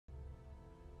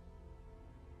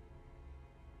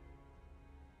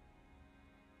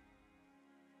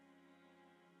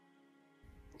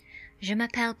Je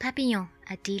m'appelle Papillon,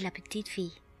 a dit la petite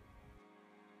fille.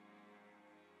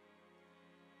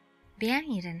 Bien,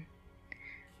 Eden.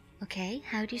 Okay,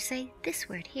 how do you say this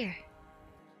word here?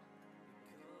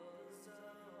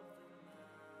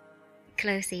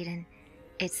 Close, Eden.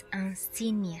 It's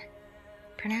insigne.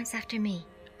 Pronounce after me.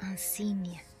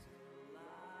 Insigne.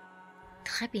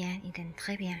 Très bien, Eden,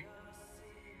 très bien.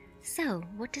 So,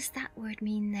 what does that word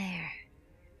mean there?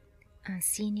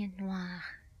 Insigne noir.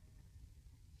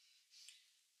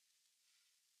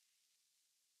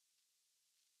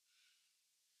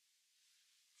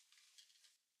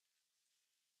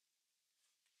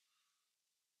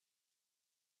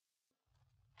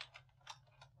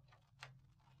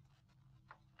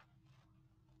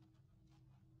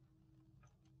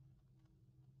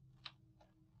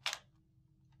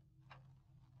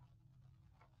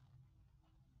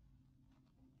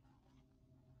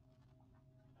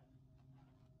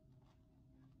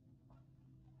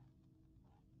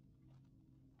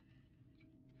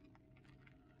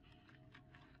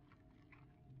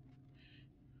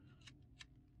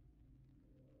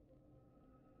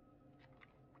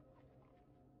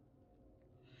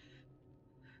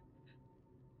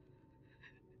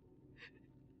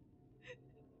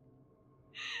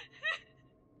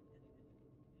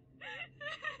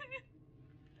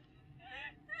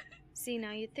 See,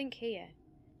 now you'd think here,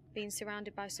 being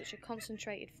surrounded by such a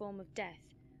concentrated form of death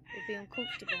would be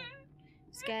uncomfortable,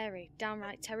 scary,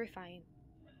 downright terrifying.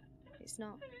 It's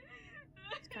not.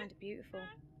 It's kind of beautiful,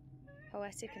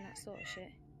 poetic and that sort of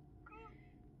shit.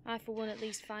 I, for one, at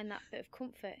least find that bit of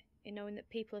comfort in knowing that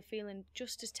people are feeling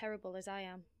just as terrible as I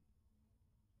am.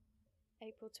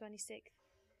 April 26th,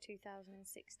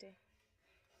 2060. You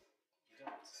don't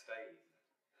have to stay.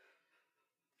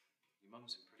 Your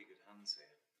mum's in pretty good hands here.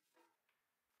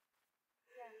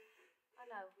 Yeah, I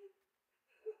know. I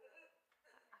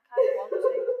kind of want to.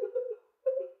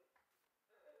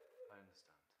 I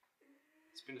understand.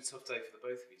 It's been a tough day for the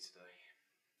both of you today.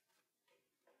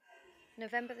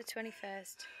 November the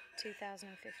 21st,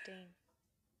 2015.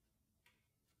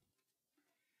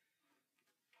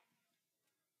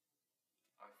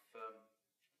 I've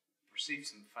received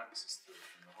some faxes through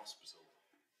from the hospital.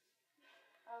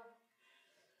 Oh.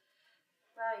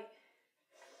 Right.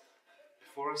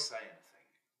 Before I say anything,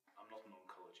 I'm not an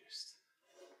oncologist.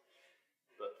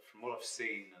 But from what I've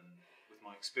seen and with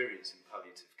my experience in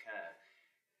palliative care,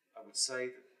 I would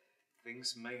say that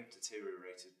things may have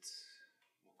deteriorated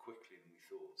more quickly than we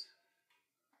thought.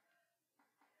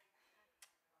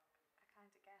 I kind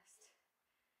of guessed.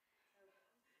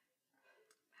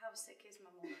 How sick is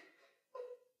my mum?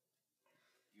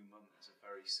 Your mum is a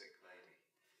very sick lady.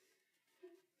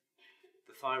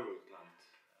 The thyroid gland,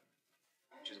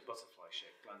 which is a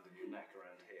butterfly-shaped gland in your neck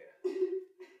around here,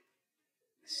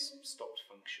 this stopped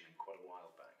functioning quite a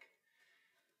while back.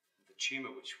 The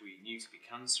tumour, which we knew to be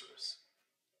cancerous,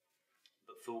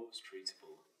 but thought was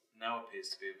treatable, now appears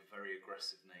to be of a very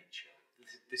aggressive nature.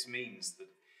 This means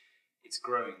that it's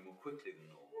growing more quickly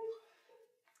than normal.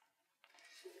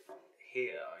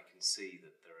 Here I can see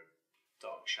that there are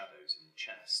dark shadows in the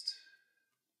chest,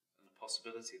 and the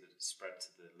possibility that it's spread to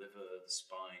the liver, the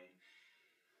spine,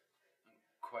 and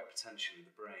quite potentially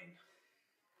the brain.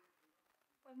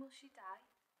 When will she die?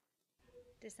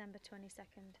 December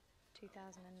 22nd,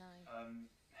 2009.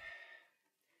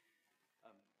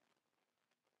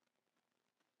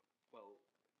 Well,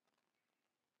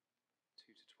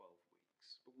 2 to 12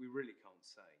 weeks, but we really can't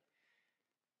say.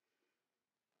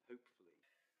 Hopefully,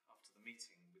 after the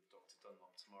meeting with Dr.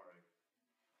 Dunlop tomorrow,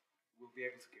 we'll be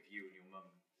able to give you and your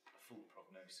mum a full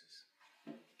prognosis.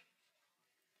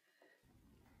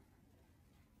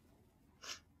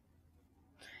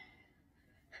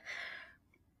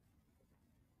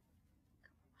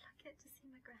 Will I get to see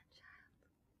my grandchild?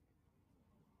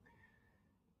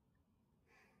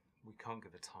 We can't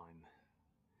give a time.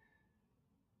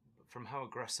 But from how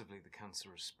aggressively the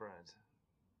cancer has spread,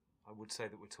 I would say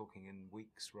that we're talking in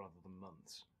weeks rather than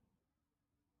months.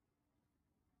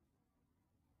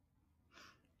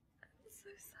 I'm so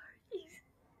sorry.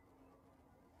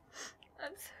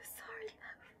 I'm so sorry,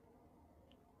 love.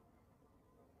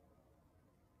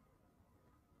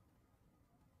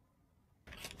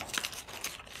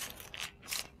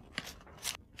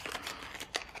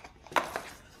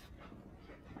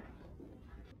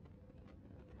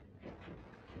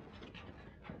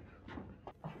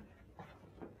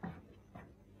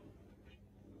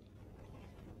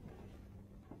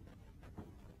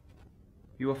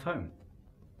 Your phone?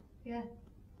 Yeah.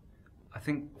 I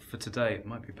think for today it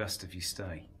might be best if you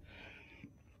stay.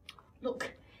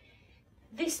 Look,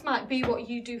 this might be what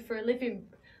you do for a living,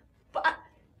 but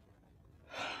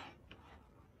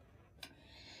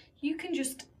You can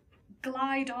just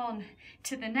glide on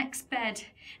to the next bed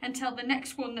and tell the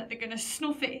next one that they're going to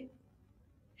snuff it.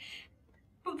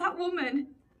 But that woman,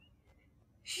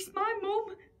 she's my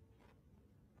mum.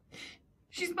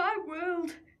 She's my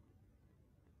world.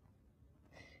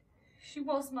 She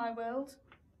was my world.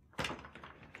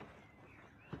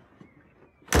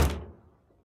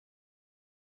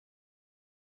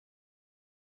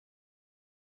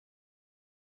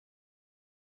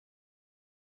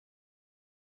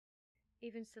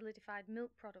 Even solidified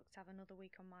milk products have another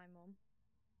week on my mum.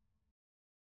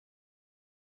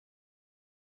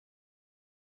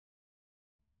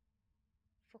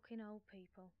 Fucking old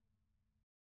people.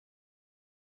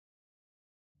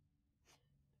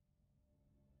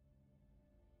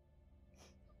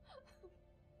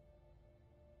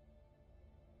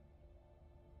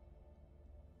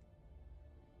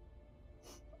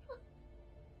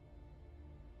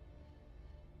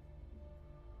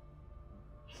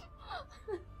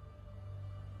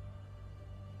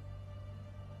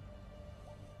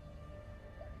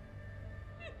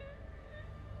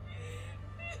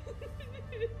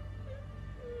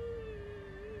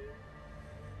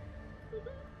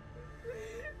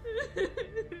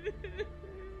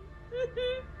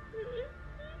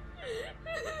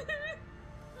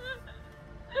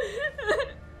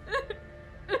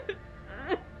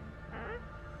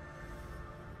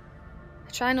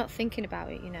 I try not thinking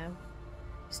about it, you know.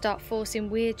 Start forcing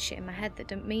weird shit in my head that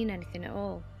don't mean anything at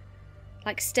all.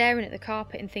 Like staring at the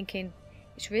carpet and thinking,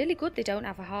 it's really good they don't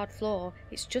have a hard floor,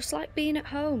 it's just like being at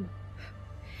home.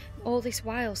 All this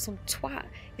while some twat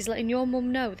is letting your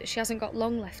mum know that she hasn't got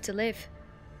long left to live.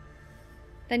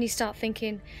 Then you start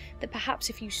thinking that perhaps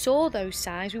if you saw those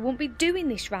signs we wouldn't be doing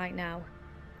this right now.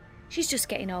 She's just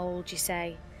getting old, you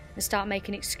say, and start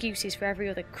making excuses for every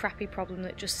other crappy problem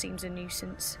that just seems a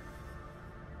nuisance.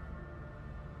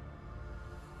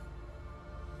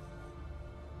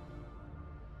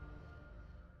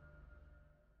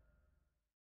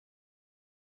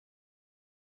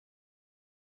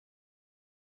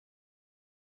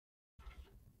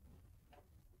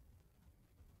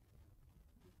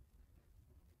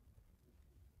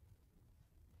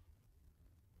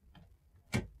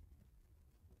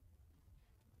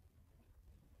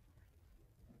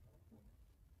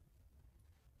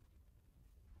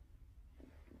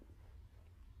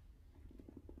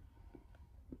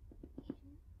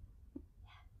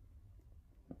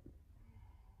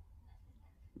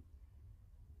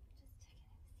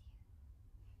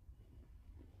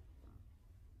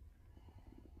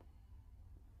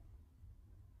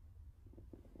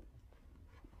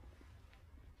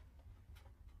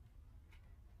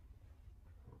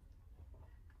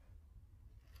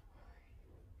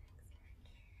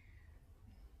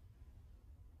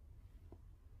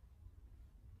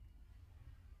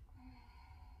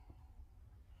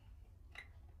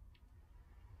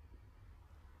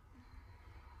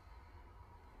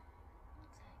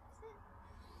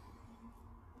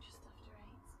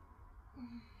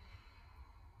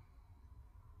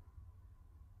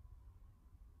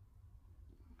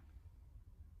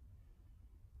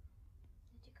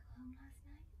 Did you go home last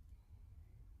night?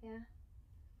 Yeah.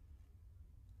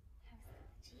 How's the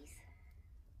budgies?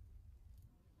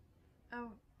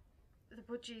 Oh, the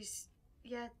budgies.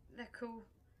 Yeah, they're cool.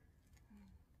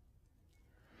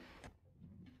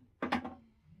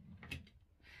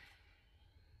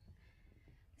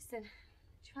 Listen,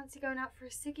 do you fancy going out for a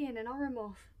ciggy and an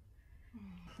oromorph?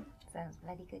 Sounds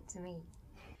bloody good to me.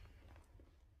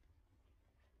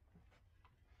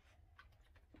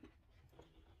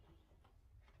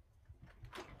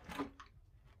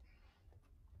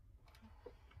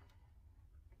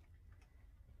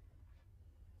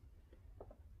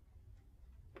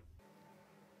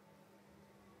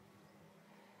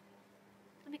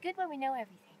 It'll be good when we know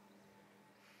everything.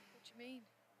 What do you mean?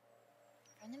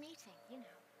 From the meeting, you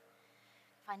know.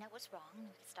 Find out what's wrong and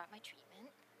we can start my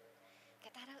treatment.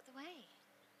 Get that out of the way.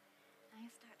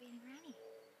 I'll start being a granny.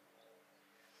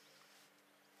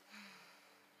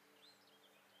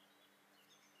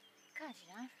 God, you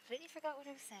know, I completely forgot what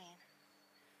I was saying.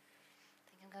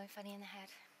 Think I'm going funny in the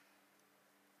head.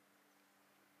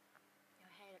 Your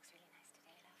hair looks really nice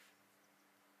today, love.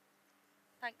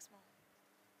 Thanks, Mum.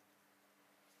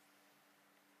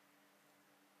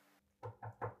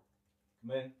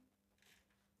 Come in.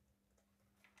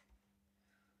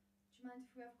 Do you mind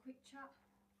if we have a quick chat?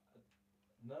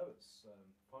 No, it's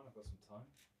fine, I've got some time.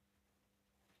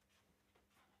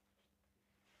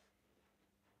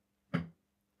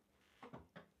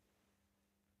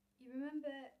 You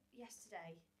remember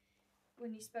yesterday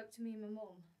when you spoke to me and my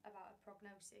mum about a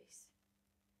prognosis?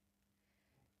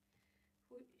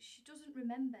 Well, she doesn't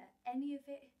remember any of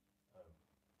it.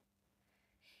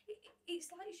 It's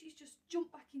like she's just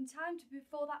jumped back in time to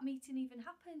before that meeting even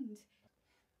happened.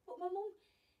 But my mum,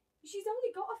 she's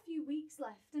only got a few weeks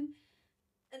left, and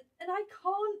I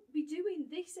can't be doing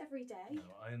this every day.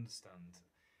 No, I understand.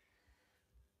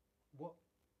 What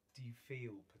do you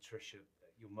feel, Patricia,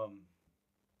 your mum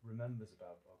remembers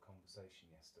about our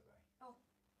conversation yesterday? Oh,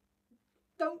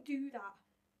 don't do that.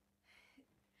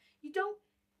 You don't...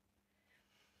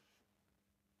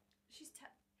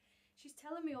 She's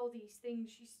telling me all these things.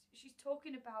 She's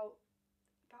talking about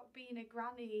being a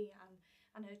granny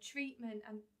and her treatment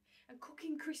and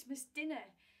cooking Christmas dinner.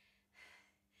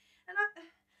 And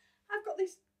I've got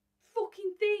this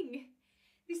fucking thing,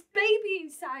 this baby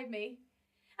inside me,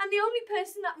 and the only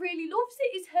person that really loves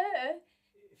it is her.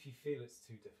 If you feel it's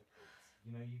too difficult,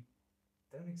 you know, you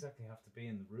don't exactly have to be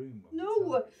in the room when No, we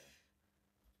tell you.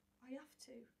 I have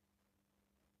to.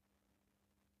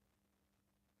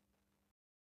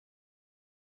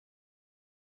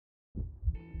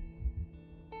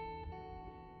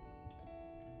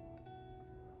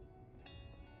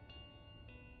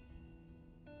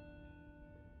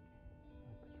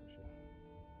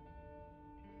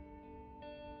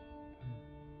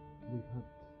 We've had a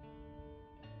little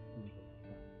back from the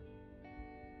hospital.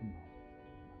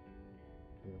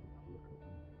 Be able to have a look at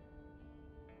them.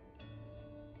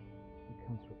 The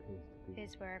cancer appears to be...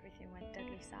 Here's where everything went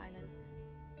deadly silent.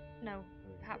 No,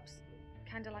 perhaps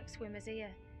kind of like swimmer's ear.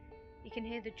 You can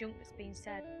hear the junk that's being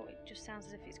said, but it just sounds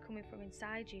as if it's coming from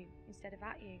inside you instead of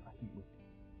at you. I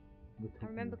think I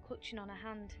remember clutching on a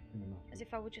hand, as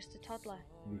if I were just a toddler,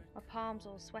 my palms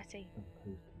all sweaty.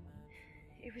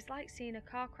 It was like seeing a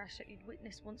car crash that you'd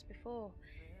witnessed once before,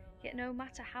 yet no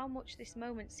matter how much this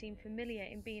moment seemed familiar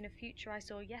in being a future I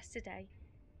saw yesterday,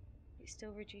 it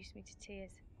still reduced me to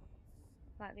tears,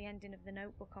 like the ending of The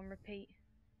Notebook on repeat.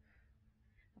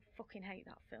 I fucking hate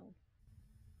that film.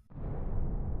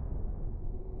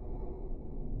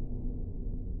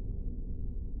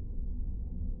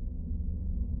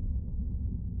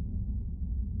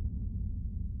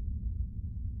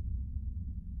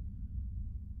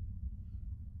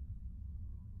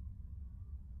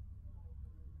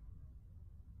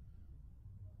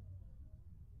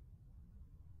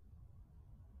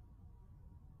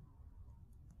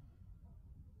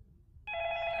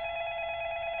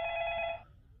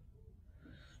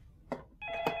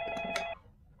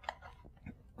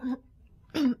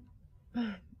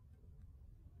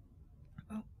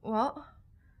 What?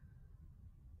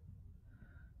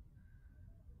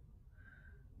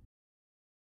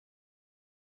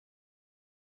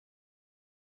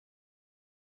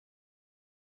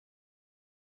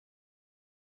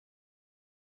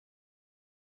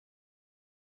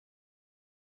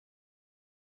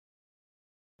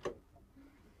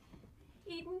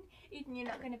 Eden, you're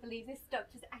not going to believe this.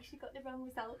 Doctor's actually got the wrong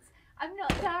results. I'm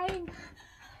not dying.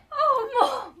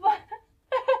 Oh, Mum!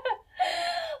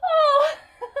 Oh!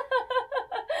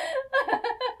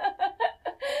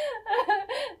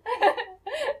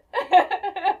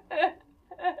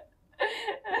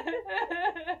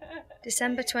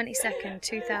 December 22nd,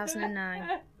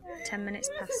 2009, 10 minutes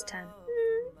past 10.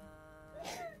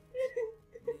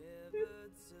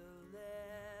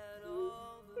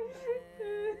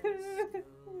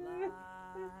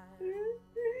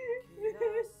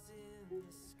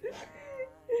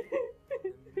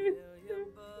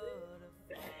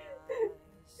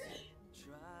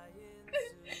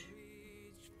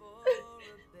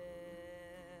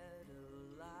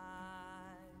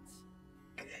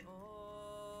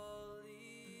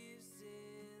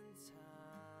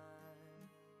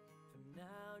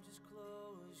 Just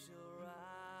close your eyes.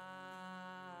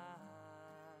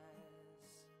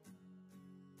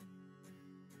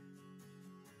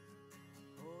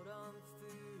 Hold on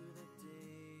through the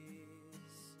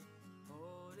days.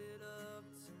 Hold it up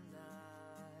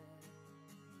tonight.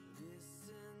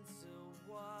 Listen to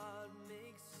what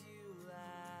makes you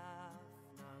laugh,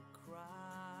 not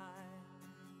cry.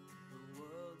 The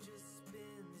world just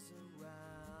spins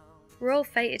around. We're all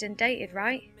fated and dated,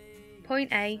 right?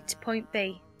 Point A to point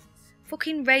B.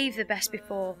 Fucking rave the best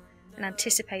before and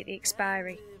anticipate the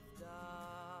expiry.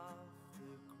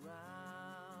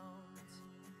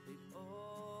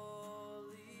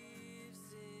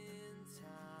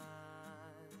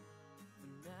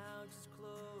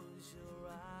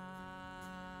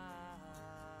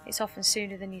 It's often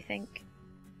sooner than you think.